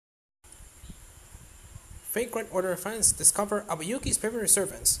Fake Grand Order fans discover Yuuki's favorite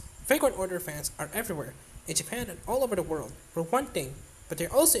servants. Fake Grand Order fans are everywhere, in Japan and all over the world, for one thing, but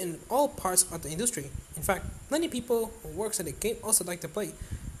they're also in all parts of the industry. In fact, many people who works in the game also like to play.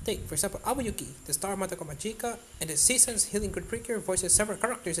 Take, for example, Yuuki, the star Matako Majika, and the season's healing good freaker voices several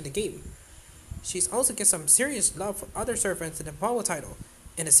characters in the game. She's also gets some serious love for other servants in the mobile title,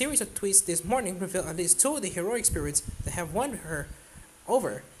 and a series of tweets this morning revealed at least two of the heroic spirits that have won her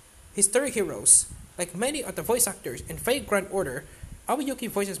over. Historic heroes. Like many of the voice actors in Fate Grand Order, Yuuki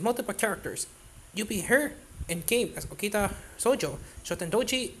voices multiple characters. You be her in game as Okita Sojo,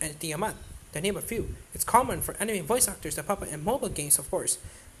 Shotendoji, and Tiamat, to name a few. It's common for anime voice actors to pop up in mobile games, of course,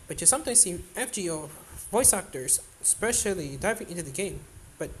 but you sometimes see FGO voice actors, especially diving into the game,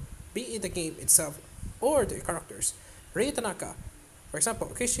 but be it the game itself or the characters. Rei Tanaka, for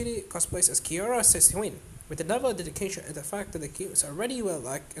example, occasionally cosplays as Kiara Sesiwin, with the level of dedication and the fact that the game is already well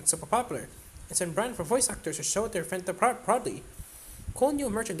liked and super popular. It's a brand for voice actors to show their fandom proudly. Cool new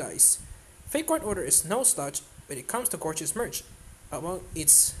merchandise. Fake Grand Order is no slouch when it comes to gorgeous merch. Among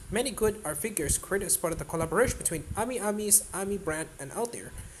its many good art figures created as part of the collaboration between Ami's Ami brand and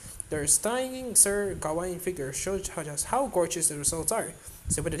Altair. Their stunning Sir Gawain figure shows just how gorgeous the results are.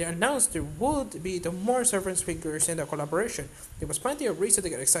 So when they announced there would be the more servants figures in the collaboration, there was plenty of reason to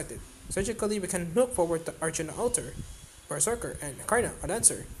get excited. Surgically, we can look forward to Arjuna Altar, Berserker, and Karna, a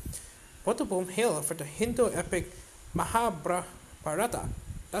dancer. Both of whom hail for the Hindu epic Mahabharata.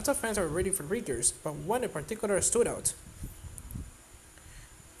 Lots of fans are ready for readers, but one in particular stood out.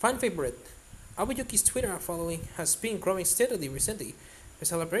 Fan favorite. Yuuki's Twitter following has been growing steadily recently, a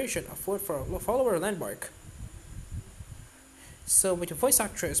celebration of what for a follower landmark. So with the voice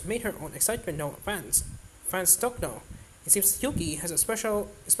actress made her own excitement known fans don't know. It seems Yuuki has a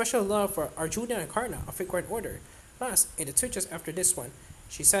special love for Arjuna and Karna of Fake Grand Order. Plus, in the tweet just after this one,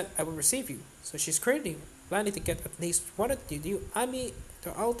 she said, "I will receive you." So she's currently planning to get at least one of the new Ami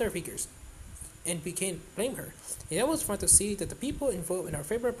to alter figures, and we can't blame her. It was fun to see that the people involved in our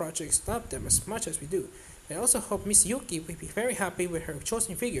favorite projects love them as much as we do. I also hope Miss Yuuki will be very happy with her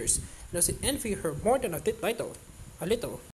chosen figures, and also envy her more than a little.